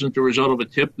 This wasn't the result of a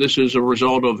tip. This is a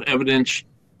result of evidence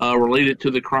related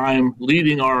to the crime,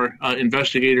 leading our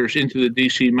investigators into the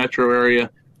D.C. metro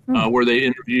area where they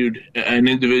interviewed an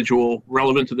individual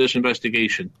relevant to this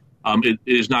investigation. It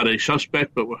is not a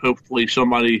suspect, but hopefully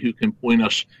somebody who can point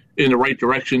us in the right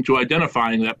direction to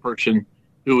identifying that person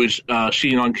who is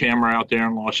seen on camera out there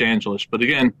in Los Angeles. But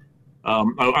again,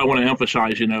 I want to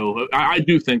emphasize, I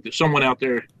do think that someone out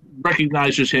there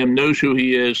recognizes him, knows who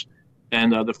he is,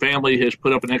 and the family has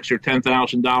put up an extra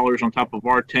 $10,000 on top of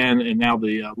our 10, and now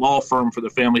the law firm for the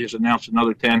family has announced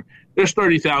another 10. There's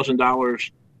 $30,000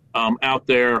 out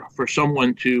there for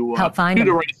someone to help find do him.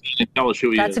 the right thing and tell us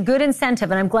who he is. That's a good incentive,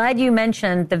 and I'm glad you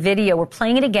mentioned the video. We're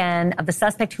playing it again of the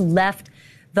suspect who left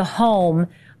the home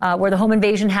where the home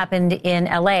invasion happened in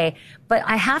L.A. But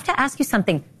I have to ask you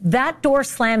something. That door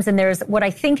slams, and there's what I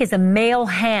think is a male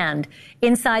hand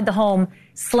inside the home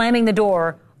slamming the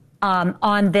door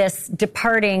on this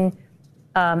departing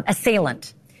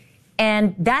assailant.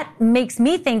 And that makes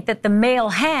me think that the male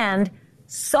hand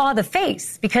saw the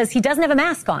face because he doesn't have a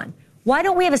mask on. Why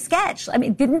don't we have a sketch? I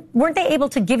mean, weren't they able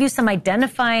to give you some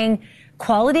identifying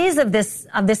qualities of this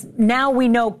now we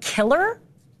know killer?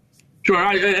 Sure.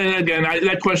 And again,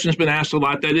 that question has been asked a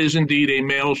lot. That is indeed a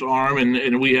male's arm,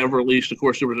 and we have released, of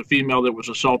course, there was a female that was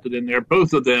assaulted in there.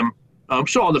 Both of them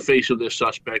saw the face of this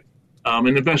suspect.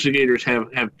 And investigators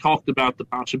have talked about the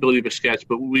possibility of a sketch,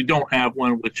 but we don't have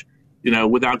one which,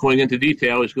 without going into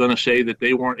detail, is going to say that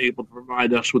they weren't able to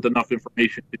provide us with enough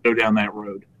information to go down that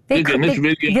road.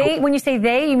 When you say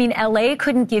they, you mean LA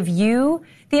couldn't give you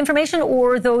the information,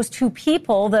 or those two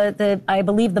people, I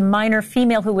believe the minor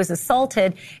female who was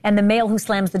assaulted and the male who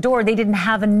slams the door, they didn't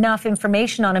have enough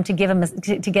information on him to give him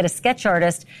to get a sketch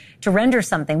artist to render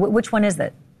something. Which one is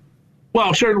it?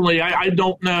 Well, certainly, I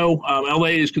don't know.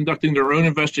 L.A. is conducting their own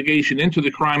investigation into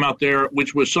the crime out there,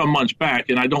 which was some months back,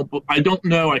 and I don't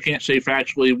know. I can't say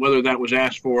factually whether that was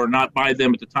asked for or not by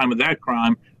them at the time of that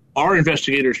crime. Our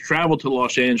investigators traveled to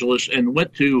Los Angeles and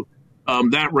went to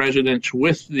that residence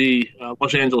with the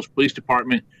Los Angeles Police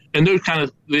Department, and those kind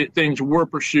of things were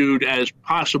pursued as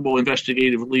possible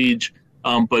investigative leads,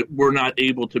 but were not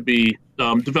able to be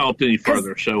developed any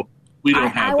further. So we don't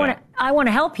have that. I want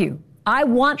to help you. I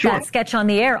want that sketch on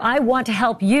the air. I want to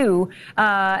help you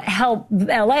help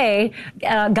L.A.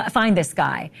 Find this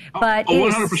guy. But it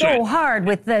is so hard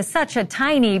with such a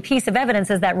tiny piece of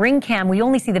evidence as that ring cam. We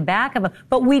only see the back of him.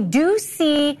 But we do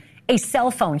see a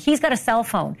cell phone. He's got a cell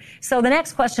phone. So the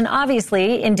next question,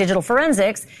 obviously, in digital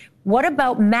forensics, what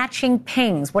about matching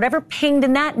pings? Whatever pinged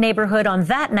in that neighborhood on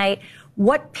that night,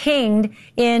 what pinged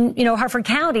in, Harford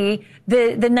County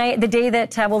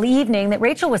the evening that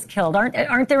Rachel was killed?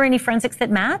 Aren't there any forensics that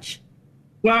match?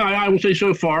 Well, I would say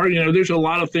so far, there's a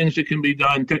lot of things that can be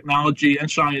done technology and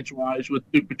science-wise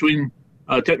between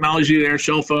technology there,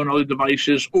 cell phone, other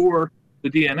devices, or the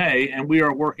DNA, and we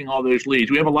are working all those leads.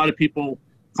 We have a lot of people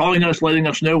calling us, letting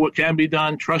us know what can be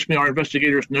done. Trust me, our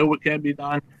investigators know what can be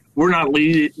done. We're not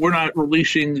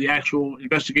releasing the actual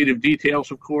investigative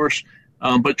details, of course.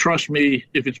 But trust me,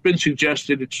 if it's been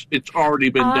suggested, it's already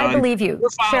been done. I believe you.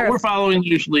 We're following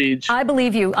these leads. I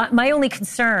believe you. My only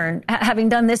concern, having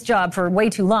done this job for way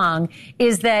too long,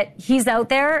 is that he's out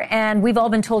there and we've all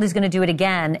been told he's going to do it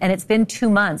again. And it's been 2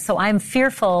 months. So I'm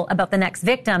fearful about the next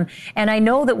victim. And I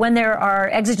know that when there are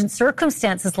exigent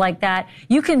circumstances like that,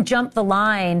 you can jump the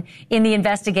line in the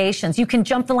investigations. You can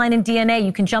jump the line in DNA.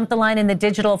 You can jump the line in the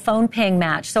digital phone ping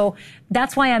match. So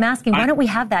that's why I'm asking, why don't we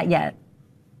have that yet?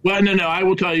 Well, no. I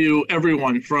will tell you,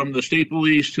 everyone from the state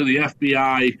police to the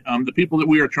FBI, the people that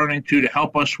we are turning to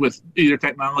help us with either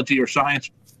technology or science,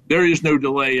 there is no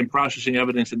delay in processing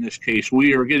evidence in this case.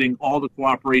 We are getting all the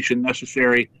cooperation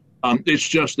necessary. It's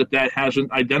just that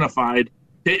hasn't identified,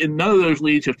 and none of those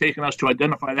leads have taken us to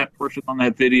identify that person on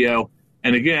that video.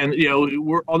 And again,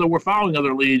 although we're following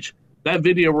other leads, that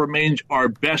video remains our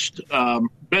best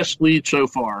lead so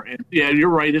far. And yeah, you're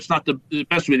right. It's not the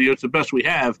best video. It's the best we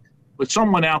have. But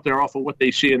someone out there, off of what they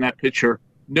see in that picture,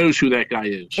 knows who that guy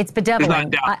is. It's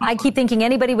bedeviling. I keep thinking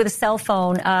anybody with a cell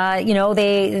phone,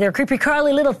 they're creepy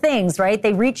crawly little things, right?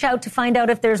 They reach out to find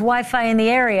out if there's Wi-Fi in the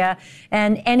area,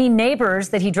 and any neighbors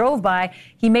that he drove by,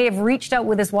 he may have reached out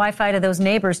with his Wi-Fi to those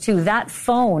neighbors too. That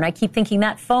phone, I keep thinking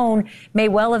that phone may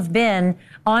well have been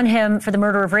on him for the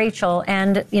murder of Rachel,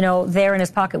 and there in his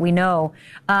pocket, we know.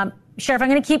 Sheriff, I'm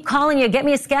going to keep calling you. Get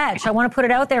me a sketch. I want to put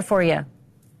it out there for you.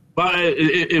 But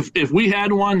if we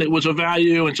had one that was of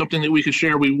value and something that we could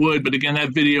share, we would. But again,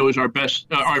 that video is our best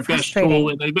tool,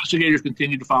 and the investigators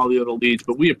continue to follow the other leads.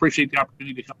 But we appreciate the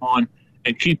opportunity to come on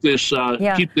and keep this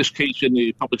case in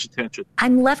the public's attention.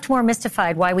 I'm left more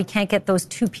mystified why we can't get those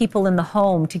two people in the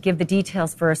home to give the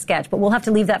details for a sketch. But we'll have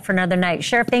to leave that for another night.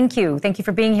 Sheriff, thank you. Thank you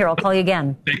for being here. I'll call you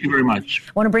again. Thank you very much.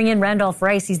 I want to bring in Randolph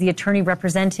Rice. He's the attorney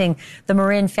representing the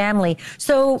Marin family.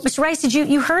 So, Mr. Rice,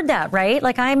 you heard that, right?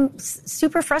 Like, I'm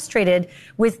super frustrated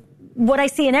with what I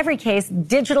see in every case,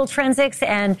 digital forensics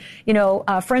and,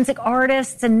 forensic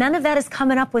artists, and none of that is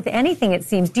coming up with anything, it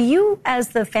seems. Do you, as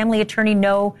the family attorney,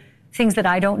 know things that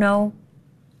I don't know?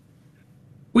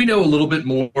 We know a little bit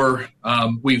more.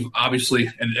 We've obviously,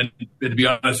 and to be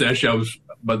honest, Ashley,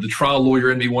 but the trial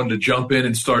lawyer in me wanted to jump in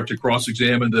and start to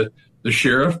cross-examine the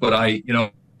sheriff, but I,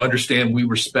 understand we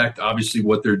respect obviously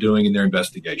what they're doing in their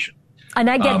investigation. And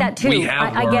I get that too.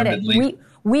 I get it.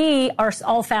 We are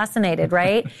all fascinated,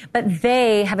 right? But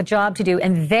they have a job to do,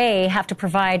 and they have to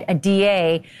provide a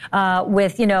DA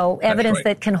with, evidence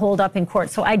that can hold up in court.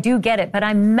 So I do get it. But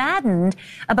I'm maddened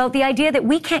about the idea that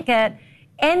we can't get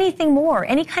anything more,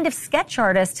 any kind of sketch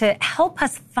artist to help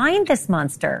us find this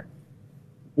monster.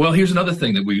 Well, here's another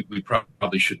thing that we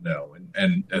probably should know,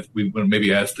 and if we want to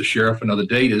maybe ask the sheriff another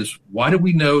date, is why do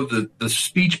we know the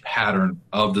speech pattern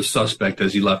of the suspect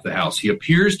as he left the house? He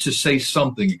appears to say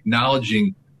something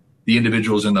acknowledging the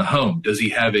individuals in the home. Does he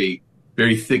have a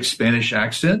very thick Spanish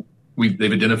accent?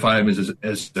 They've identified him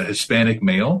as a Hispanic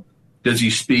male. Does he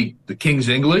speak the King's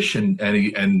English, and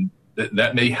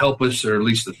that may help us, or at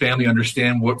least the family,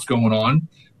 understand what's going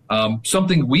on?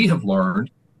 Something we have learned.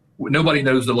 Nobody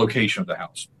knows the location of the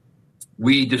house.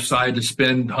 We decided to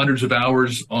spend hundreds of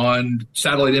hours on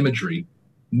satellite imagery,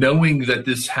 knowing that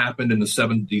this happened in the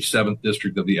 77th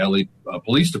district of the LA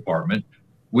Police Department.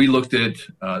 We looked at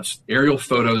aerial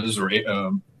photos or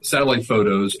satellite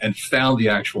photos and found the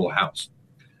actual house.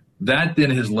 That then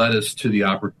has led us to the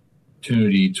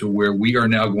opportunity to where we are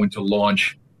now going to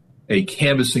launch a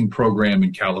canvassing program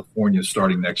in California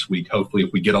starting next week. Hopefully, if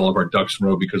we get all of our ducks in a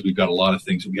row, because we've got a lot of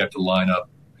things that we have to line up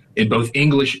in both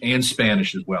English and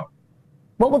Spanish as well.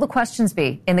 What will the questions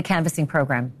be in the canvassing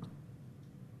program?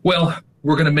 Well,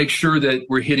 we're going to make sure that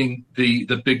we're hitting the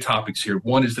big topics here.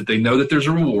 One is that they know that there's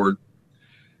a reward.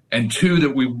 And two,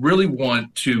 that we really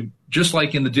want to, just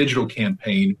like in the digital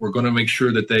campaign, we're going to make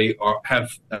sure that they have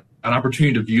an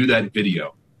opportunity to view that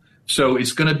video. So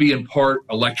it's going to be in part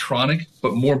electronic,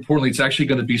 but more importantly, it's actually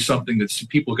going to be something that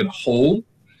people can hold,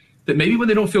 that maybe when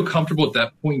they don't feel comfortable at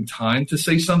that point in time to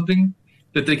say something,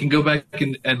 that they can go back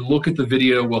and look at the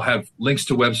video. We'll have links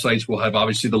to websites. We'll have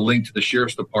obviously the link to the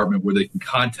sheriff's department where they can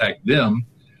contact them.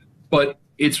 But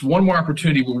it's one more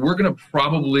opportunity where we're going to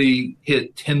probably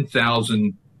hit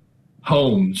 10,000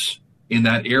 homes in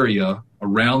that area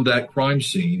around that crime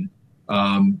scene,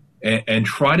 and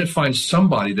try to find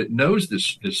somebody that knows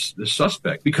this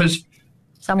suspect, because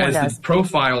someone as does. The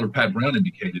profiler Pat Brown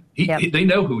indicated, they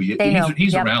know who he is.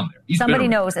 He's around there. Somebody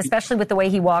knows, especially with the way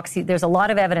he walks. There's a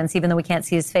lot of evidence, even though we can't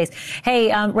see his face.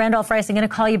 Hey, Randolph Rice, I'm going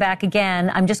to call you back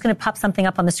again. I'm just going to pop something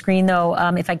up on the screen, though,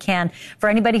 if I can. For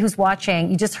anybody who's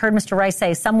watching, you just heard Mr. Rice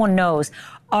say, someone knows.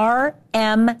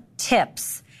 RM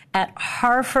Tips at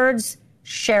Harford's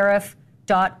Sheriff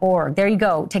USDepitySheriff's.org. There you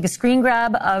go. Take a screen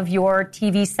grab of your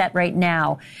TV set right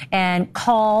now and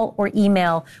call or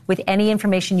email with any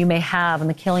information you may have on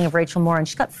the killing of Rachel Moore. And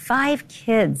she's got 5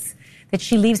 kids that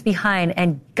she leaves behind.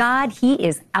 And God, he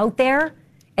is out there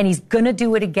and he's going to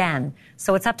do it again.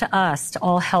 So it's up to us to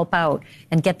all help out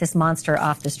and get this monster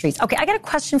off the streets. Okay, I got a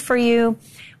question for you,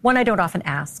 one I don't often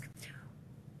ask.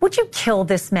 Would you kill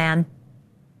this man?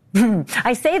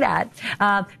 I say that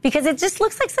because it just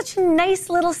looks like such a nice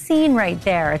little scene right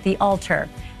there at the altar.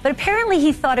 But apparently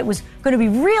he thought it was going to be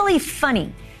really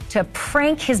funny to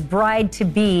prank his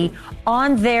bride-to-be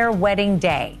on their wedding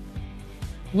day.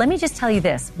 Let me just tell you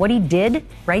this. What he did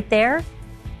right there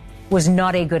was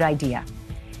not a good idea.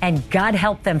 And God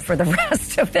help them for the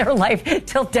rest of their life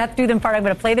till death do them part. I'm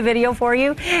going to play the video for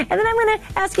you. And then I'm going to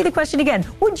ask you the question again.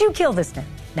 Would you kill this man?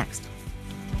 Next.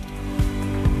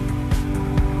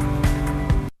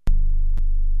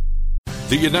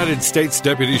 The United States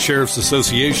Deputy Sheriff's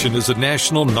Association is a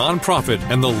national nonprofit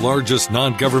and the largest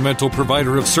non-governmental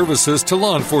provider of services to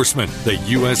law enforcement. The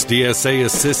USDSA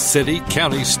assists city,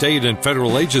 county, state, and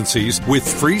federal agencies with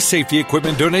free safety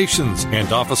equipment donations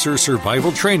and officer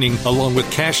survival training, along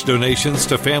with cash donations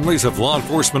to families of law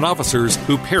enforcement officers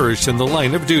who perished in the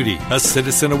line of duty, a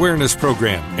citizen awareness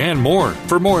program, and more.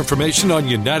 For more information on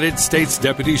United States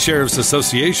Deputy Sheriff's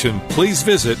Association, please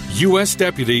visit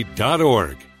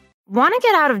usdeputy.org. Want to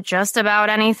get out of just about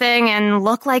anything and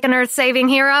look like an earth-saving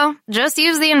hero? Just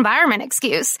use the environment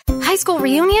excuse. High school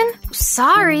reunion?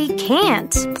 Sorry,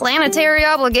 can't. Planetary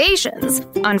obligations.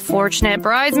 Unfortunate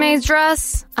bridesmaid's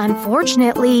dress?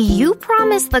 Unfortunately, you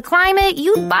promised the climate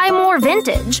you'd buy more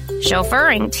vintage.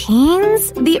 Chauffeuring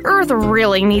teens? The earth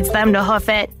really needs them to hoof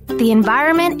it. The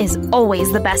environment is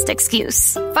always the best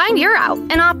excuse. Find your out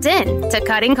and opt in to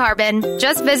cutting carbon.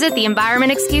 Just visit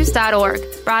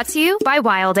theenvironmentexcuse.org. Brought to you by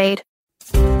WildAid.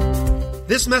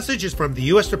 This message is from the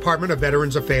U.S. Department of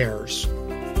Veterans Affairs.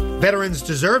 Veterans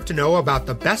deserve to know about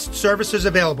the best services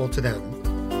available to them.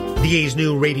 VA's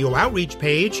new radio outreach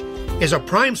page is a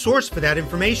prime source for that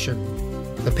information.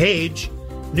 The page,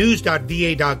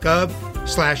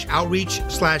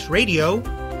 news.va.gov/outreach/radio,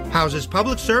 houses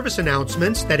public service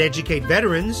announcements that educate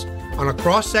veterans on a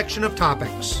cross-section of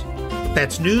topics.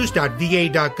 That's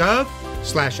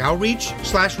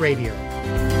news.va.gov/outreach/radio.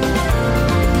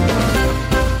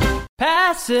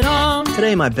 Pass it on.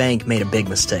 Today my bank made a big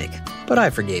mistake, but I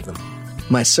forgave them.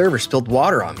 My server spilled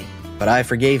water on me, but I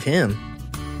forgave him.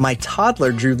 My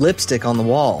toddler drew lipstick on the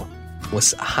wall.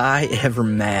 Was I ever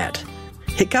mad?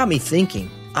 It got me thinking,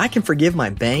 I can forgive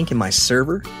my bank and my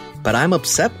server, but I'm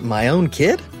upset with my own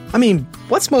kid? I mean,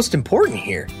 what's most important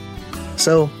here?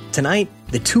 So, tonight,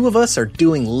 the two of us are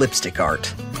doing lipstick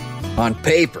art. On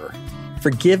paper.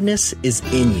 Forgiveness is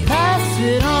in you. Pass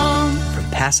it on. From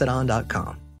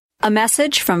PassItOn.com. A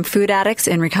message from Food Addicts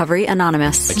in Recovery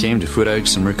Anonymous. I came to Food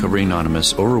Addicts in Recovery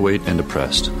Anonymous overweight and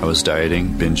depressed. I was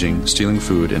dieting, binging, stealing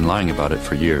food, and lying about it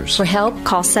for years. For help,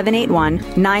 call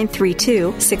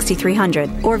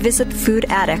 781-932-6300 or visit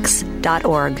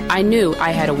foodaddicts.org. I knew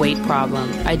I had a weight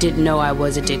problem. I didn't know I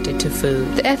was addicted to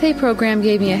food. The FA program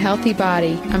gave me a healthy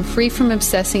body. I'm free from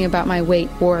obsessing about my weight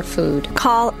or food.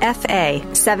 Call FA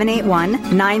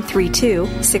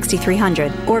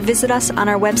 781-932-6300 or visit us on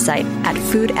our website at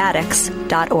foodaddicts.org.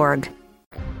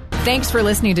 Thanks for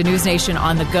listening to News Nation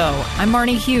on the Go. I'm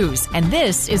Marnie Hughes, and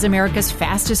this is America's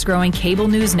fastest growing cable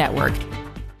news network.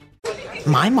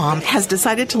 My mom has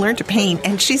decided to learn to paint,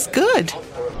 and she's good.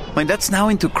 My dad's now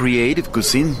into creative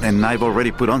cuisine, and I've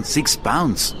already put on 6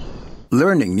 pounds.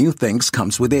 Learning new things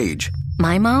comes with age.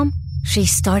 My mom, she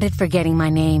started forgetting my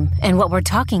name and what we're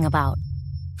talking about.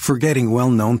 Forgetting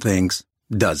well-known things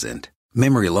doesn't.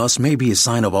 Memory loss may be a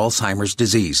sign of Alzheimer's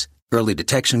disease. Early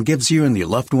detection gives you and your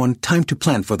loved one time to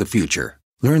plan for the future.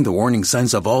 Learn the warning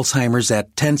signs of Alzheimer's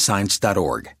at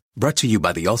 10signs.org. Brought to you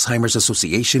by the Alzheimer's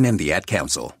Association and the Ad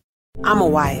Council. I'm a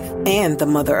wife and the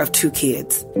mother of 2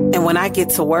 kids. And when I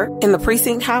get to work in the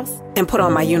precinct house and put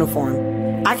on my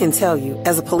uniform, I can tell you,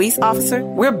 as a police officer,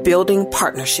 we're building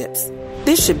partnerships.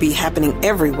 This should be happening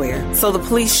everywhere, so the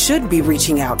police should be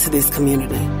reaching out to this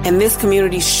community, and this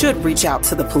community should reach out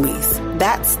to the police.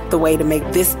 That's the way to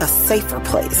make this a safer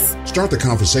place. Start the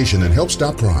conversation and help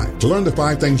stop crime. To learn the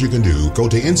 5 things you can do, go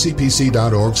to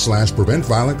ncpc.org/prevent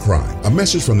violent crime. A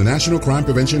message from the National Crime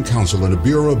Prevention Council and the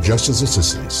Bureau of Justice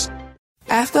Assistance.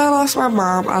 After I lost my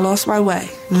mom, I lost my way.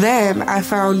 Then I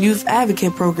found youth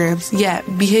advocate programs,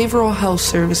 behavioral health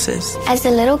services. As a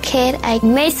little kid, I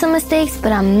made some mistakes,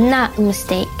 but I'm not a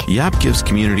mistake. YAP gives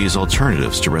communities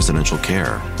alternatives to residential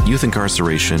care, youth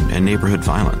incarceration, and neighborhood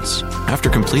violence. After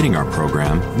completing our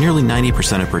program, nearly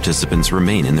 90% of participants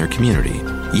remain in their community.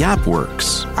 YAP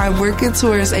works. I'm working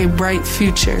towards a bright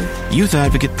future. Youth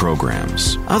advocate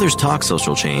programs. Others talk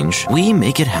social change. We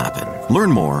make it happen.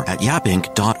 Learn more at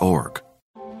yapinc.org.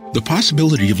 The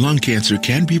possibility of lung cancer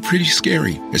can be pretty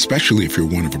scary, especially if you're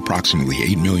one of approximately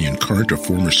 8 million current or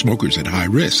former smokers at high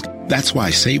risk. That's why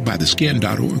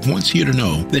SaveByTheScan.org wants you to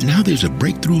know that now there's a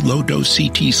breakthrough low-dose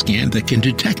CT scan that can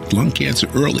detect lung cancer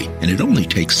early, and it only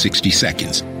takes 60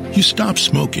 seconds. You stop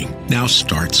smoking. Now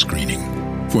start screening.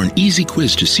 For an easy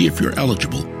quiz to see if you're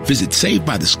eligible, visit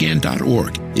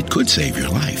SaveByTheScan.org. It could save your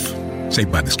life.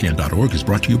 SaveByTheScan.org is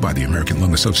brought to you by the American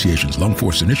Lung Association's Lung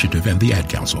Force Initiative and the Ad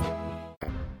Council.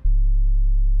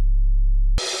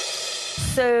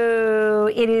 So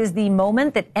it is the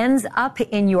moment that ends up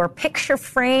in your picture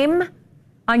frame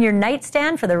on your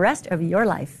nightstand for the rest of your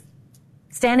life.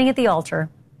 Standing at the altar,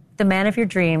 the man of your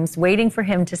dreams, waiting for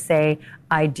him to say,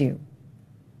 I do.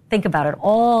 Think about it.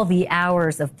 All the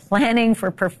hours of planning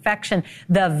for perfection,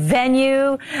 the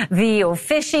venue, the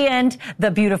officiant,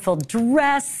 the beautiful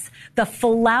dress, the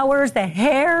flowers, the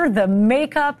hair, the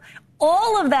makeup,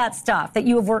 all of that stuff that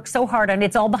you have worked so hard on,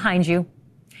 it's all behind you.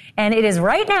 And it is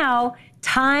right now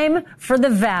time for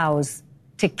the vows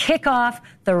to kick off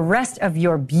the rest of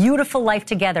your beautiful life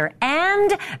together.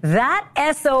 And that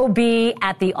SOB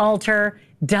at the altar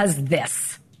does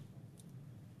this.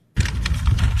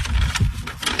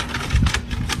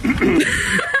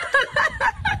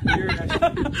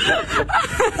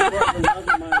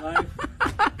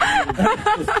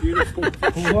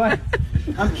 What?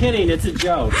 I'm kidding. It's a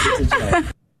joke. It's a joke.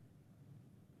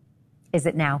 Is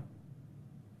it now?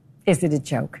 Is it a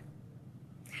joke?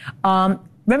 Remember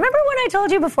when I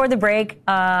told you before the break,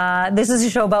 this is a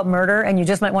show about murder and you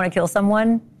just might want to kill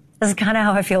someone? This is kind of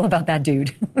how I feel about that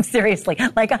dude. Seriously.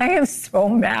 Like, I am so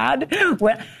mad.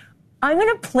 I'm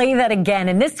going to play that again,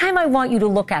 and this time I want you to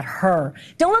look at her.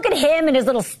 Don't look at him and his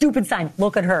little stupid sign.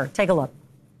 Look at her. Take a look.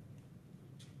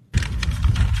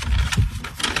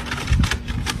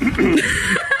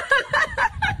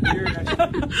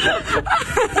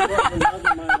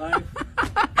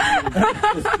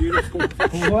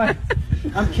 What?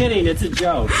 I'm kidding. It's a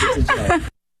joke. It's a joke.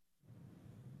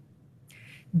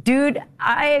 Dude,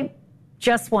 I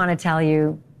just want to tell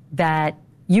you that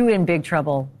you in big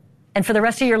trouble. And for the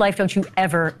rest of your life, don't you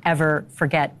ever, ever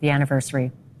forget the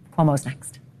anniversary. Cuomo's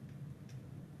next.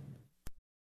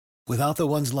 Without the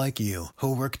ones like you,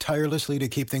 who work tirelessly to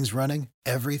keep things running,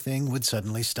 everything would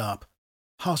suddenly stop.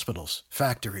 Hospitals,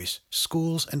 factories,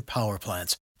 schools, and power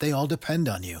plants, they all depend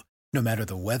on you. No matter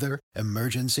the weather,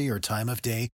 emergency, or time of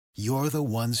day, you're the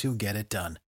ones who get it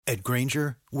done. At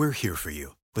Grainger, we're here for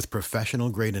you with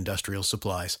professional-grade industrial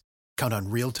supplies. Count on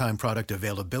real-time product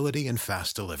availability and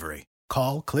fast delivery.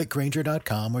 Call, click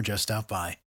Grainger.com, or just stop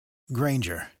by.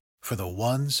 Grainger, for the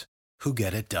ones who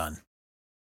get it done.